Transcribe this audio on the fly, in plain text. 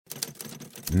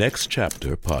Next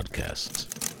Chapter Podcasts.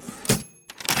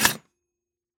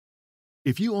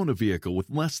 If you own a vehicle with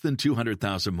less than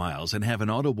 200,000 miles and have an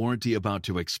auto warranty about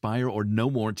to expire or no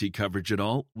warranty coverage at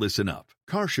all, listen up.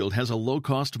 CarShield has a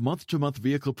low-cost month-to-month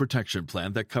vehicle protection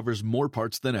plan that covers more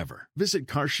parts than ever. Visit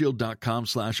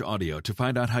carshield.com/audio to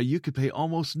find out how you could pay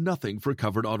almost nothing for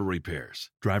covered auto repairs.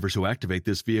 Drivers who activate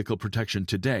this vehicle protection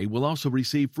today will also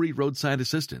receive free roadside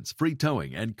assistance, free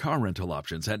towing, and car rental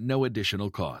options at no additional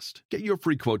cost. Get your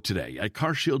free quote today at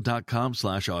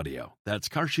carshield.com/audio. That's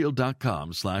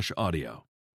carshield.com/audio.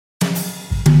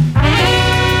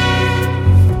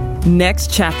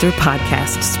 Next Chapter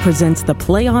Podcasts presents the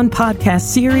Play On podcast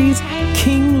series,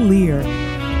 King Lear.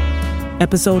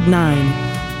 Episode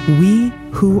 9, We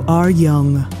Who Are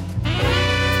Young.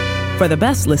 For the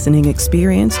best listening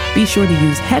experience, be sure to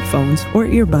use headphones or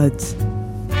earbuds.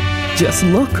 Just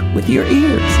look with your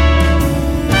ears.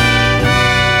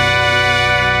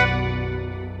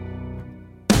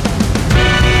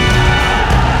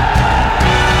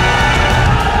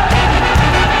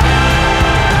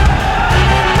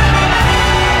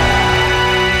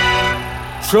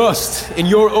 Trust in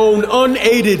your own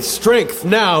unaided strength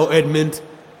now, Edmund.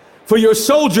 For your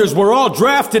soldiers were all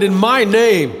drafted in my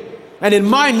name, and in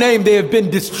my name they have been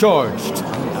discharged.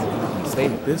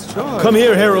 Discharged? Come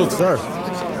here, Herald. Sir.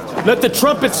 Let the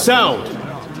trumpet sound,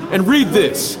 and read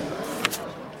this.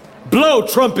 Blow,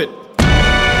 trumpet.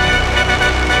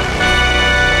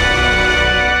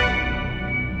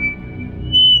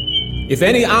 If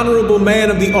any honorable man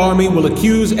of the army will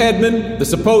accuse Edmund, the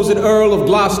supposed Earl of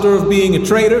Gloucester, of being a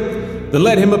traitor, then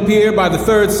let him appear by the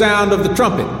third sound of the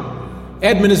trumpet.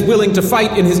 Edmund is willing to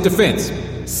fight in his defense.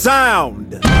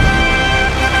 Sound!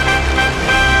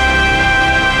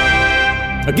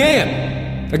 Again!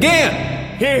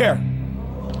 Here!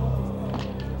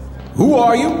 Who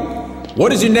are you?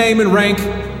 What is your name and rank?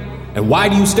 And why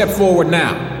do you step forward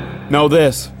now? Know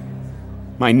this.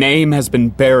 My name has been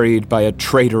buried by a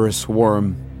traitorous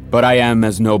worm, but I am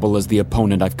as noble as the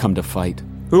opponent I've come to fight.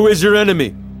 Who is your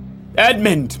enemy?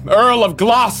 Edmund, Earl of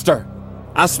Gloucester!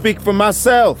 I speak for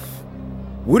myself.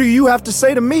 What do you have to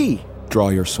say to me? Draw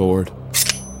your sword.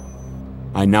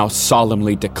 I now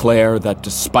solemnly declare that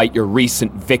despite your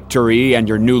recent victory and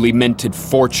your newly minted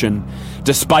fortune,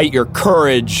 despite your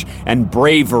courage and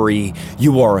bravery,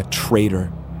 you are a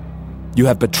traitor. You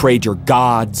have betrayed your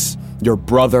gods, your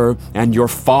brother, and your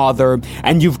father,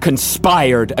 and you've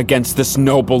conspired against this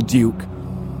noble duke.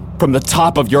 From the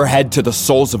top of your head to the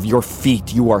soles of your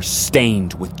feet, you are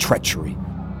stained with treachery.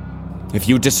 If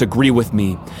you disagree with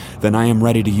me, then I am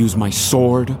ready to use my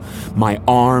sword, my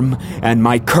arm, and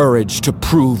my courage to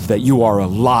prove that you are a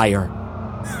liar.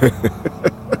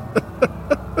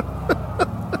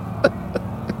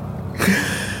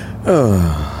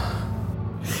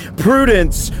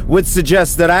 Prudence would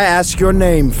suggest that I ask your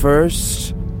name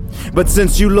first. But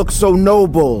since you look so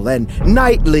noble and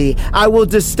knightly, I will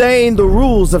disdain the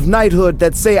rules of knighthood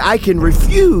that say I can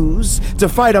refuse to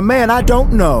fight a man I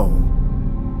don't know.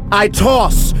 I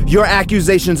toss your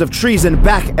accusations of treason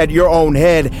back at your own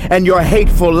head and your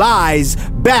hateful lies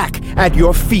back at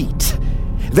your feet.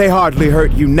 They hardly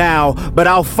hurt you now, but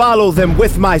I'll follow them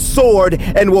with my sword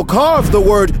and will carve the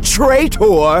word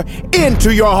traitor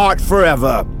into your heart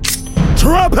forever.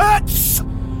 Trumpets,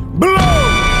 blow!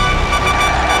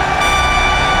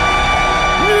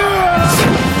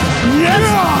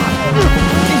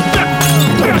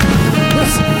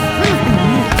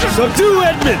 Subdue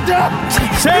Edmund!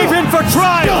 Save him for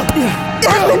trial!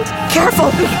 Edmund, careful!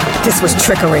 This was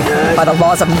trickery. By the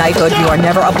laws of knighthood, you are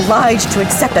never obliged to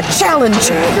accept a challenge.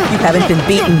 You haven't been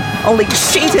beaten, only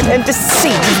cheated and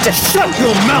deceived. Shut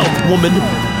your mouth, woman,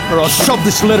 or I'll shove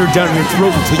this letter down your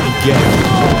throat until you get it.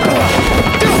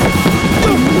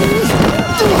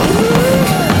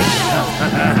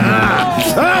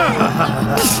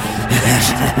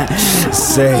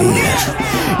 Say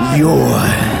your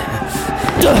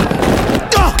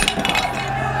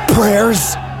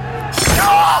prayers.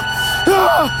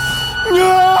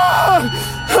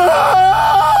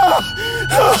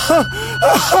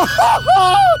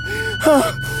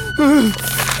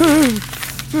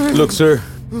 Look, sir.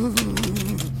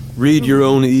 Read your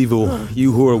own evil,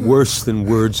 you who are worse than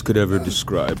words could ever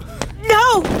describe.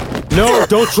 No! No,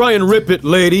 don't try and rip it,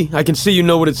 lady. I can see you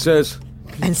know what it says.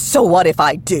 And so what if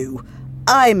I do?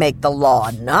 I make the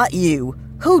law, not you.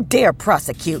 Who dare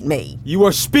prosecute me? You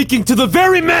are speaking to the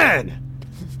very man!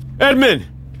 Edmund,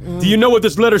 do you know what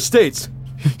this letter states?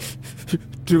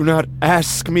 Do not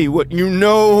ask me what you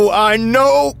know. I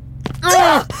know. Go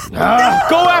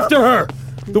after her!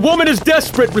 The woman is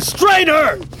desperate. Restrain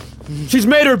her! She's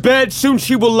made her bed, soon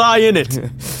she will lie in it.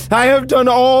 I have done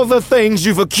all the things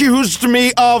you've accused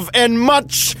me of, and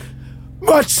much,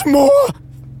 much more.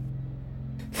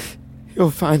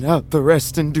 You'll find out the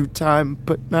rest in due time,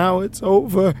 but now it's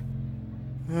over.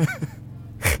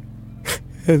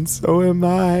 And so am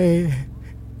I.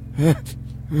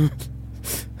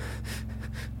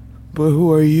 But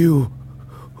who are you,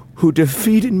 who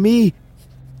defeated me?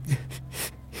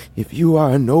 If you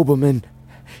are a nobleman,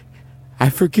 I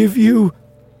forgive you.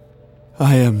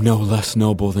 I am no less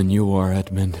noble than you are,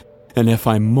 Edmund. And if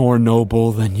I'm more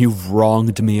noble, then you've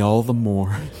wronged me all the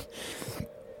more.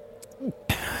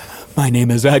 My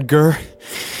name is Edgar.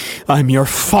 I'm your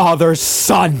father's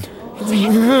son.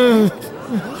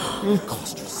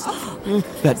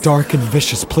 That dark and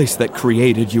vicious place that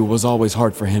created you was always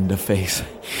hard for him to face.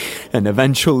 And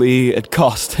eventually it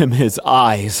cost him his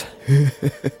eyes.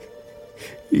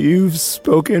 You've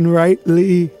spoken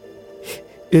rightly.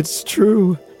 It's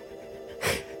true.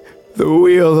 The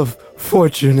wheel of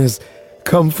fortune has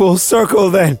come full circle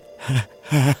then.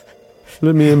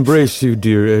 Let me embrace you,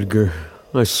 dear Edgar.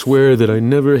 I swear that I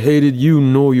never hated you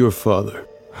nor your father.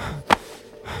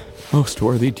 Most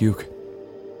worthy Duke,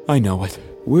 I know it.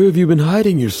 Where have you been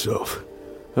hiding yourself?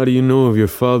 How do you know of your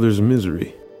father's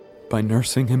misery? By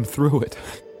nursing him through it.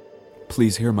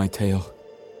 Please hear my tale.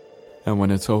 And when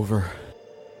it's over,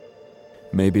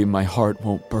 maybe my heart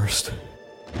won't burst.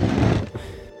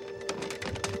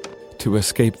 To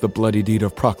escape the bloody deed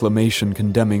of proclamation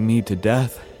condemning me to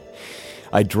death,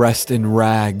 I dressed in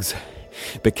rags,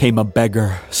 became a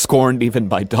beggar, scorned even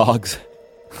by dogs.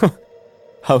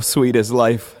 How sweet is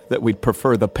life that we'd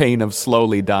prefer the pain of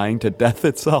slowly dying to death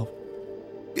itself.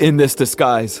 In this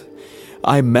disguise,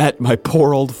 I met my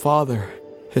poor old father.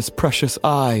 His precious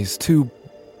eyes, 2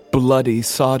 bloody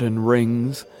sodden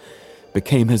rings,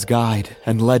 became his guide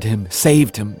and led him,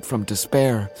 saved him from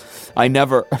despair. I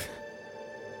never...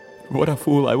 What a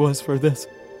fool I was for this.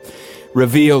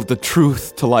 Revealed the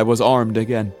truth till I was armed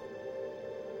again.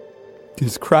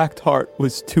 His cracked heart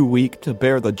was too weak to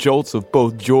bear the jolts of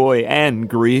both joy and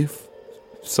grief.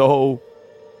 So,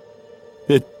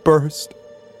 it burst.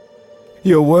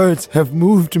 Your words have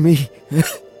moved me.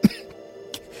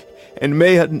 And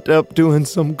may end up doing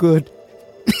some good.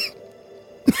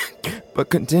 But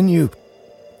continue.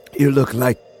 You look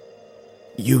like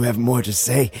you have more to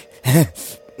say.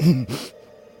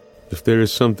 If there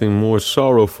is something more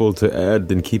sorrowful to add,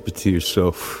 then keep it to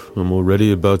yourself. I'm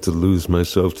already about to lose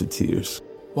myself to tears.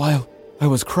 While I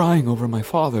was crying over my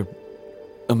father,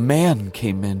 a man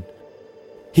came in.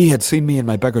 He had seen me in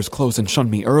my beggar's clothes and shunned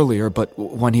me earlier, but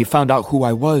when he found out who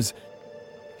I was,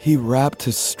 he wrapped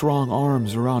his strong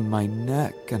arms around my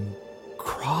neck and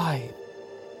cried,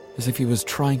 as if he was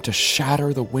trying to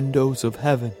shatter the windows of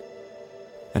heaven.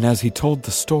 And as he told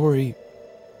the story,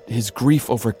 his grief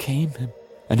overcame him,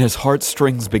 and his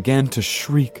heartstrings began to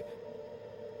shriek.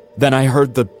 Then I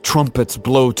heard the trumpets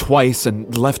blow twice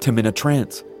and left him in a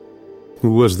trance.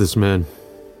 Who was this man?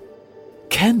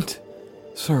 Kent,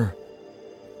 sir.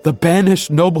 The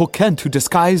banished noble Kent who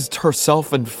disguised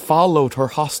herself and followed her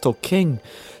hostile king,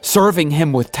 serving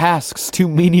him with tasks too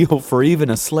menial for even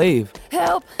a slave.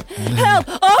 Help! Help!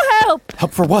 Oh, help!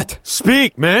 Help for what?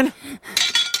 Speak, man!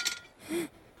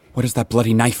 What does that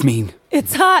bloody knife mean?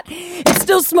 It's hot. It's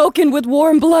still smoking with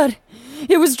warm blood.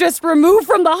 It was just removed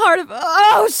from the heart of...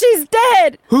 Oh, she's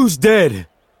dead! Who's dead?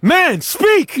 Man,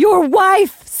 speak! Your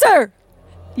wife, sir!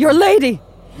 Your lady!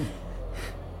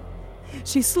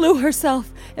 She slew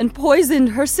herself and poisoned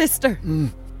her sister,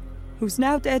 who's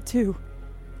now dead too.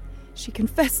 She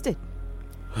confessed it.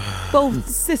 Both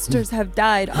sisters have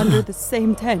died under the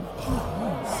same tent.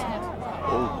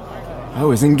 I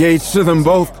was engaged to them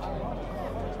both.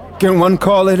 Can one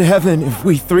call it heaven if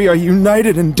we 3 are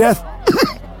united in death?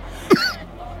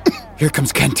 Here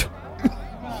comes Kent.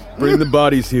 Bring the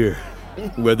bodies here,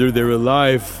 whether they're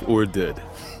alive or dead.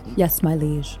 Yes, my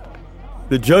liege.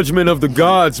 The judgment of the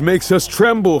gods makes us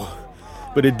tremble,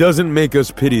 but it doesn't make us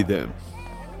pity them.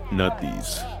 Not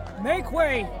these. Make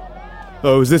way!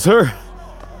 Oh, is this her?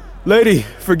 Lady,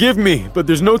 forgive me, but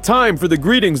there's no time for the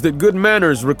greetings that good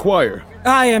manners require.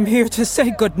 I am here to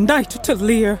say good night to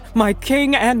Lear, my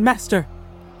king and master.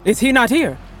 Is he not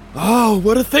here? Oh,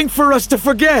 what a thing for us to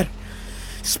forget!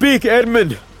 Speak,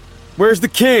 Edmund. Where's the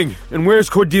king, and where's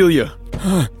Cordelia?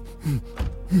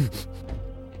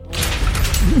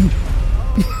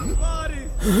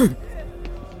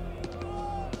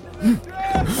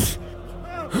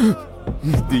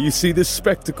 Do you see this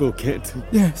spectacle, Kent?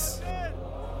 Yes.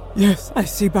 Yes, I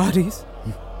see bodies.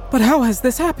 But how has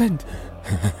this happened?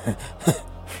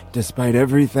 Despite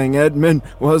everything, Edmund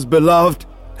was beloved.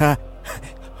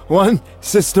 One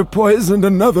sister poisoned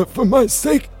another for my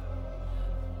sake,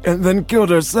 and then killed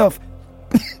herself.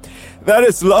 That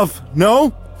is love,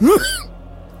 no?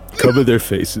 Cover their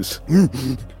faces.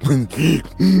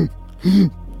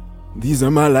 These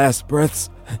are my last breaths.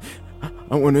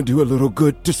 I want to do a little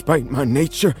good despite my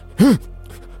nature.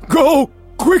 Go,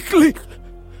 quickly!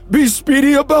 Be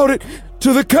speedy about it!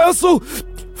 To the castle!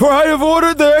 For I have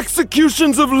ordered the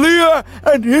executions of Lear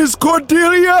and his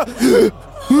Cordelia!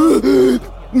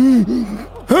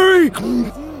 Hurry!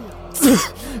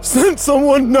 Send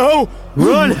someone now!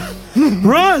 Run!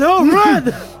 Run! Oh,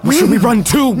 run! Where should we run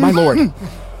to, my lord?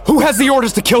 Who has the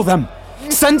orders to kill them?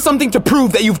 Send something to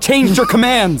prove that you've changed your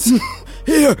commands.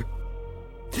 Here!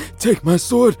 Take my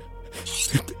sword.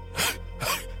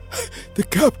 The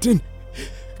captain.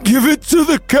 Give it to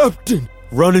the captain.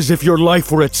 Run as if your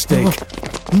life were at stake.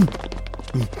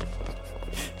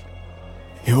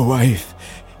 Your wife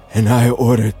and I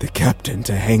ordered the captain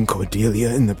to hang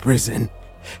Cordelia in the prison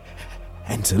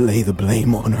and to lay the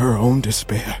blame on her own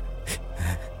despair,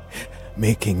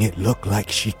 making it look like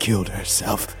she killed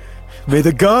herself. May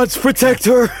the gods protect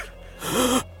her!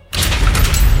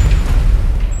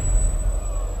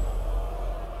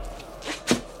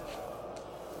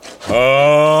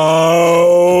 Howl!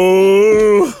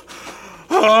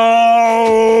 Howl!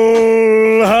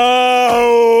 Howl!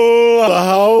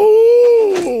 Howl!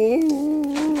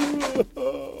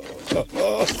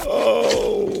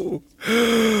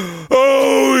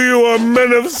 Oh, you are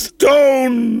men of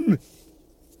stone!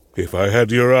 If I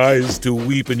had your eyes to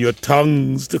weep and your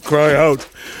tongues to cry out,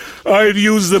 I'd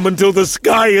use them until the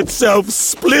sky itself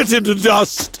split into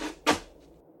dust.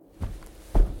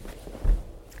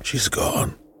 She's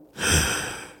gone.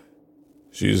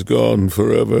 She's gone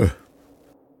forever.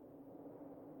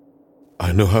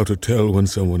 I know how to tell when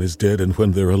someone is dead and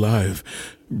when they're alive.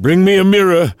 Bring me a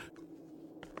mirror.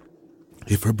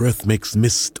 If her breath makes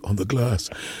mist on the glass,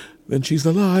 then she's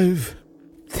alive.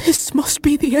 This must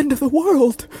be the end of the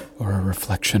world. Or a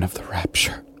reflection of the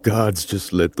rapture. Gods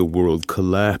just let the world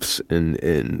collapse and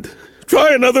end.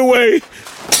 Try another way.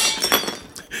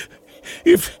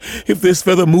 If this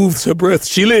feather moves her breath,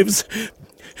 she lives.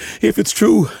 If it's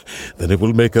true, then it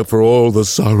will make up for all the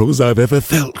sorrows I've ever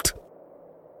felt.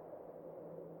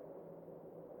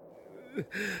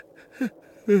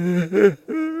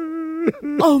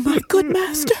 Oh, my good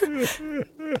master.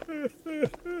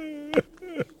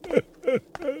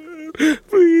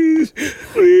 Please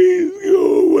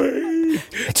go away.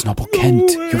 It's Noble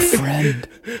Kent, your friend.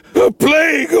 A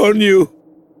plague on you.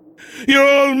 You're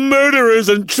all murderers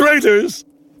and traitors.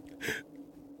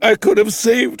 I could have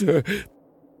saved her.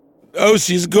 Oh,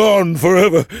 she's gone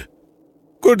forever.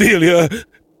 Cordelia,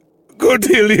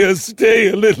 stay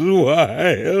a little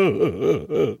while.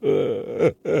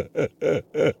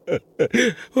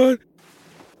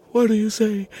 What do you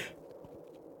say?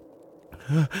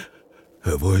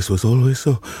 Her voice was always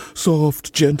so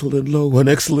soft, gentle, and low, an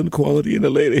excellent quality in a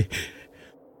lady.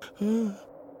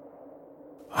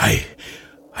 I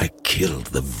killed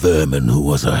the vermin who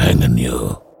was a-hanging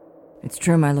you. It's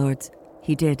true, my lords.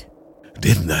 He did.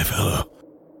 Didn't I, fellow?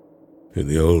 In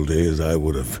the old days, I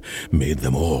would have made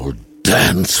them all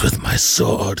dance with my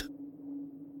sword.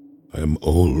 I am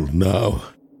old now,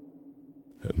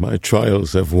 and my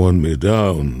trials have worn me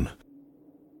down.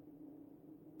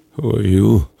 Who are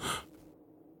you?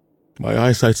 My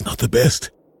eyesight's not the best.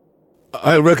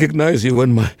 I'll recognize you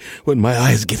when my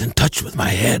eyes get in touch with my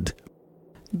head.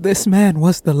 This man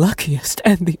was the luckiest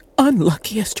and the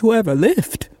unluckiest who ever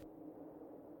lived.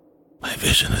 My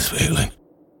vision is failing.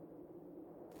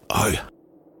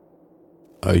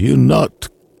 Are you not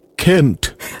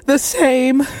Kent? The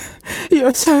same.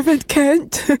 Your servant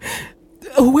Kent.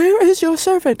 Where is your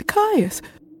servant Caius?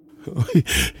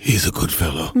 He's a good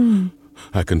fellow.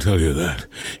 I can tell you that.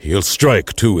 He'll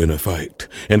strike, too, in a fight.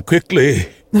 And quickly.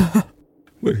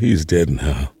 But he's dead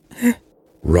now.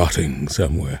 Rotting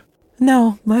somewhere.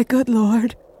 No, my good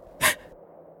lord.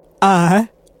 I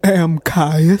am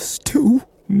Caius, too.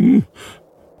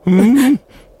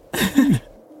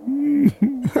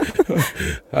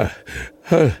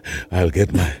 I'll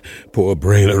get my poor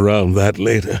brain around that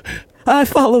later. I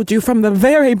followed you from the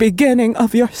very beginning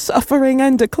of your suffering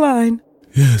and decline.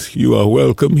 Yes, you are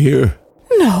welcome here.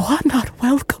 No, I'm not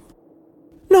welcome.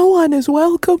 No one is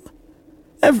welcome.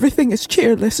 Everything is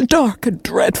cheerless, dark, and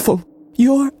dreadful.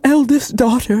 Your eldest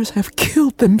daughters have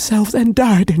killed themselves and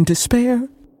died in despair.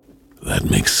 That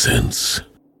makes sense.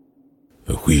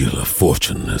 The wheel of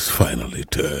fortune has finally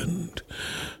turned.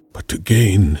 But to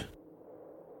gain,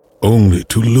 only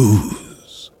to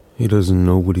lose. He doesn't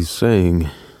know what he's saying.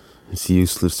 It's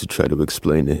useless to try to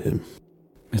explain to him.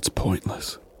 It's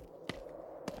pointless.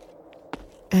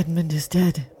 Edmund is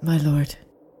dead, my lord.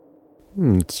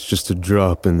 It's just a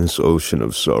drop in this ocean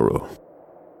of sorrow.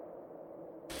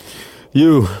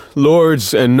 You,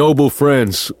 lords and noble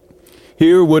friends,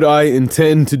 hear what I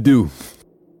intend to do.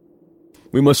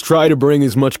 We must try to bring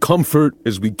as much comfort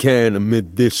as we can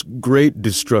amid this great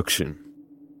destruction.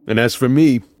 And as for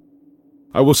me,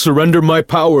 I will surrender my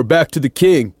power back to the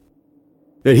king,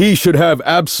 that he should have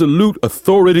absolute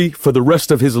authority for the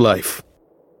rest of his life.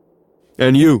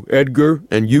 And you, Edgar,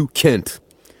 and you, Kent,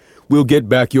 will get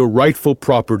back your rightful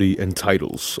property and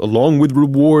titles, along with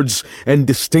rewards and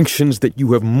distinctions that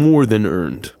you have more than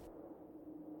earned.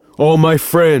 All my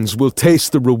friends will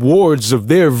taste the rewards of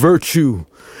their virtue,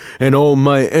 and all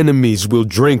my enemies will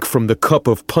drink from the cup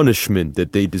of punishment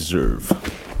that they deserve.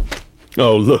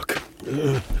 Oh, look.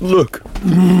 Look.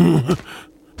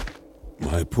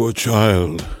 My poor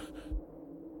child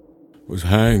was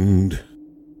hanged.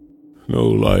 No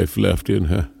life left in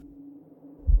her.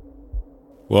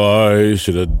 Why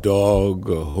should a dog,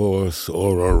 a horse,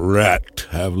 or a rat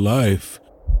have life,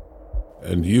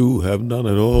 and you have none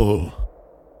at all?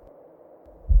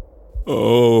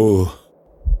 Oh,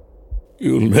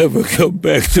 you'll never come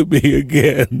back to me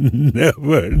again.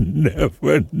 Never,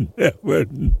 never, never,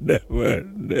 never,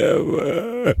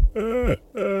 never.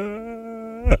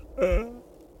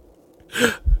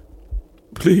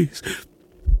 Please,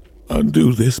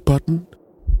 undo this button.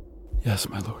 Yes,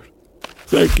 my lord.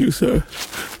 Thank you, sir.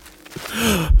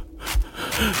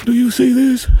 Do you see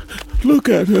this? Look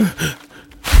at her.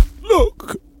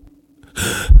 Look.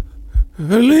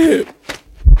 Her lips.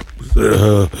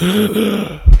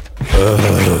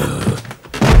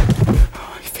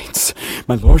 He faints.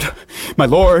 My lord. My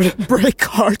lord. Break,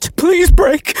 heart. Please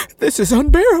break. This is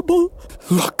unbearable.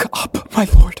 Look up, my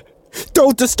lord.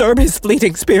 Don't disturb his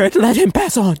fleeting spirit. Let him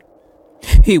pass on.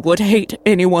 He would hate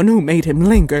anyone who made him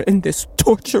linger in this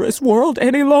torturous world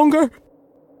any longer.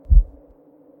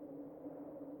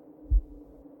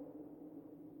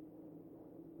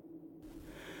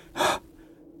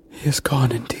 He is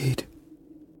gone indeed.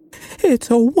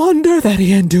 It's a wonder that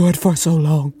he endured for so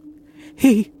long.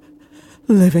 He,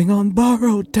 living on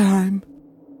borrowed time.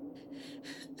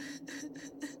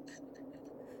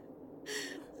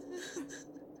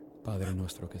 Padre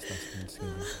nuestro que estás en el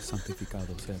cielo,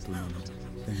 santificado sea tu nombre.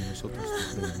 Venga a nosotros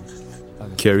tu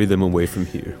reino. Carry them away from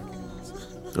here.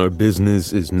 Our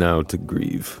business is now to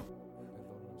grieve.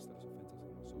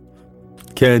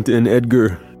 Kent and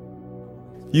Edgar,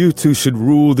 you two should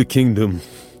rule the kingdom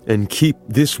and keep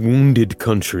this wounded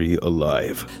country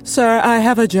alive. Sir, I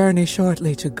have a journey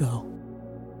shortly to go.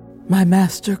 My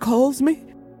master calls me,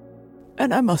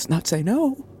 and I must not say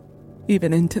no,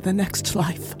 even into the next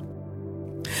life.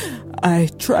 I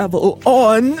travel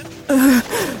on.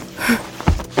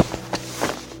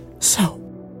 So.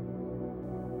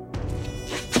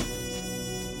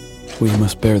 We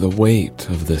must bear the weight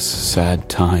of this sad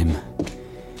time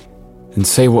and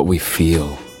say what we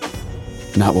feel,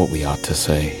 not what we ought to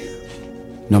say,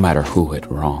 no matter who it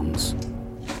wrongs.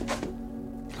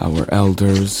 Our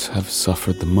elders have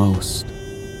suffered the most.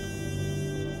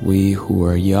 We who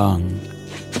are young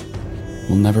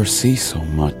will never see so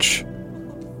much,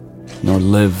 nor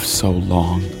live so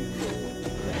long.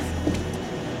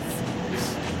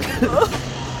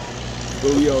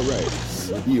 We'll be all right.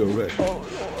 We'll be all right.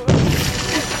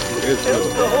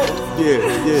 Yeah.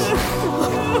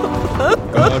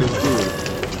 God is good.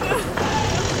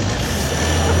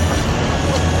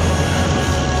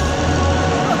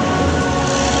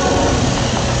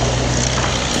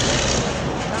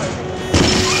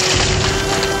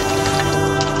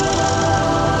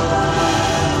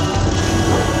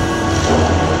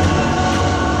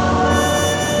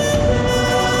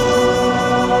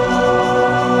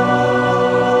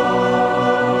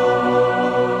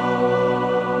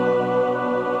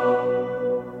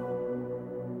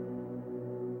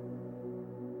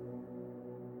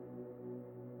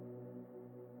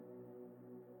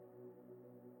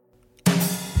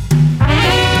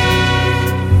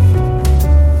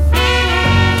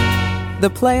 The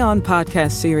Play On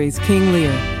podcast series King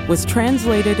Lear was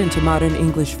translated into modern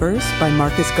English verse by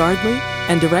Marcus Gardley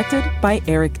and directed by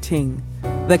Eric Ting.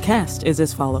 The cast is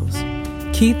as follows: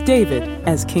 Keith David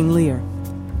as King Lear,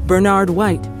 Bernard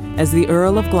White as the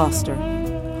Earl of Gloucester,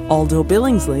 Aldo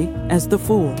Billingsley as the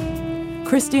Fool,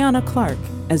 Christiana Clark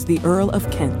as the Earl of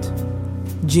Kent,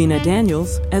 Gina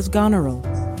Daniels as Goneril,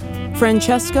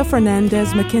 Francesca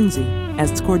Fernandez McKenzie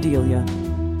as Cordelia,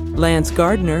 Lance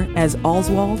Gardner as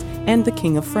Oswald and the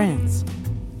King of France,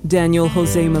 Daniel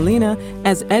Jose Molina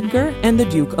as Edgar and the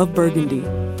Duke of Burgundy,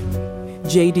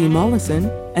 J.D.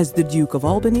 Mollison as the Duke of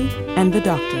Albany and the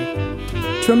Doctor,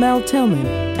 Tremel Tillman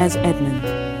as Edmund,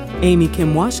 Amy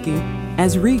Kim Washke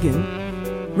as Regan,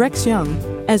 Rex Young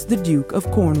as the Duke of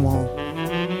Cornwall.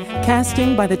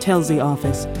 Casting by the Telsey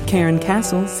Office, Karen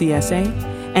Castle, CSA,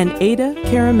 and Ada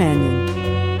Karamanyan.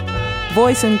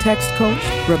 Voice and text coach,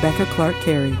 Rebecca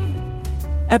Clark-Carey.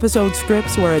 Episode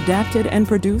scripts were adapted and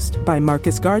produced by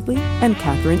Marcus Gardley and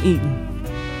Catherine Eaton.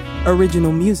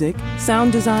 Original music,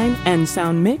 sound design, and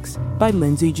sound mix by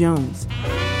Lindsay Jones.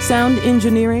 Sound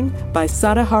engineering by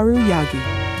Sadaharu Yagi.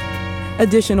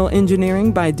 Additional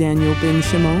engineering by Daniel Ben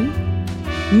Shimon.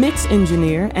 Mix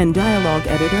engineer and dialogue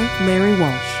editor Larry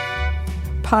Walsh.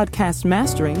 Podcast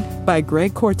mastering by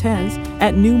Greg Cortez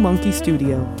at New Monkey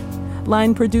Studio.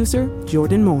 Line producer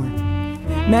Jordan Moore.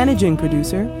 Managing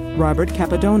producer Robert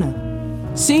Capadona.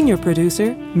 Senior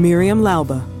producer Miriam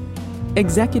Lauba.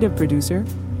 Executive producer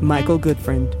Michael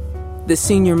Goodfriend. The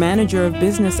Senior Manager of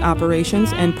Business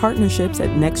Operations and Partnerships at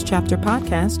Next Chapter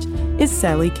Podcast is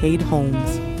Sally Cade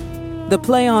Holmes. The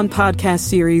Play On podcast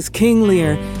series King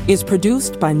Lear is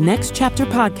produced by Next Chapter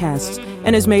Podcasts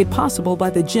and is made possible by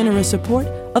the generous support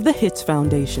of the Hits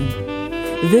Foundation.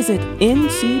 Visit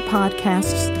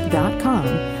ncpodcasts.com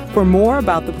for more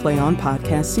about the Play On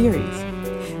podcast series.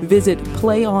 Visit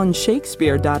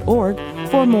playonshakespeare.org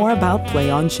for more about Play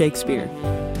On Shakespeare.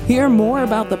 Hear more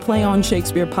about the Play On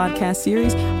Shakespeare podcast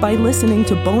series by listening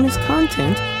to bonus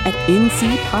content at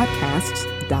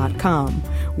ncpodcasts.com,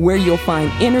 where you'll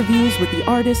find interviews with the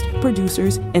artists,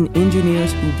 producers, and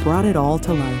engineers who brought it all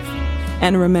to life.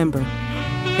 And remember,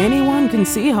 anyone can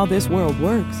see how this world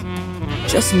works.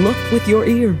 Just look with your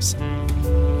ears.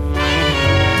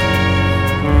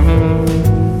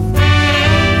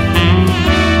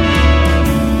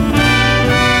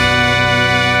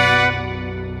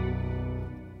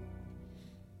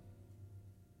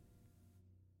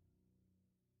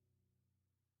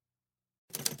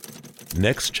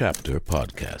 Next Chapter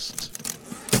Podcasts.